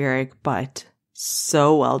atmospheric, but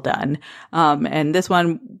so well done. And this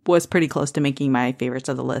one was pretty close to making my favorites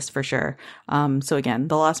of the list for sure. So again,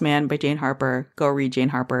 The Lost Man by Jane Harper. Go read Jane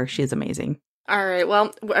Harper. She's amazing. All right.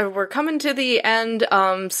 Well, we're coming to the end,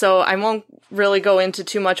 so I won't really go into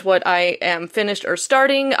too much what I am finished or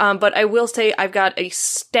starting, but I will say I've got a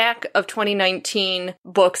stack of 2019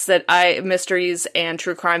 books mysteries and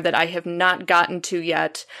true crime that I have not gotten to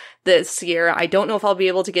yet this year. I don't know if I'll be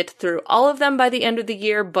able to get through all of them by the end of the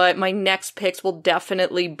year, but my next picks will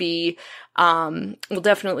definitely be a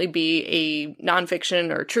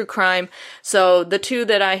nonfiction or true crime. So the 2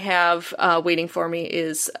 that I have waiting for me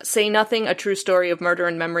is Say Nothing, A True Story of Murder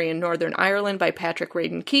and Memory in Northern Ireland by Patrick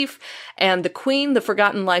Radden Keefe, and The Queen, The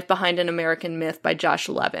Forgotten Life Behind an American Myth by Josh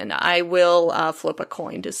Levin. I will flip a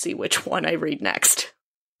coin to see which one I read next.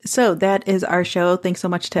 So that is our show. Thanks so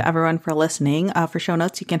much to everyone for listening. For show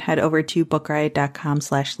notes, you can head over to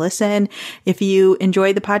bookriot.com/listen. If you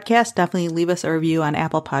enjoyed the podcast, definitely leave us a review on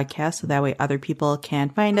Apple Podcasts so that way other people can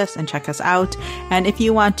find us and check us out. And if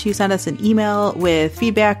you want to send us an email with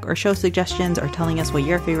feedback or show suggestions or telling us what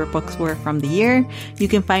your favorite books were from the year, you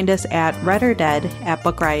can find us at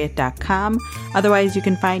readordead@bookriot.com. Otherwise, you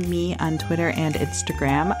can find me on Twitter and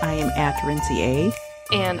Instagram. I am at RincyA.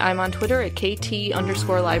 And I'm on Twitter at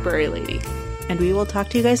KT_librarylady. And we will talk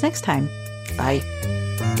to you guys next time. Bye.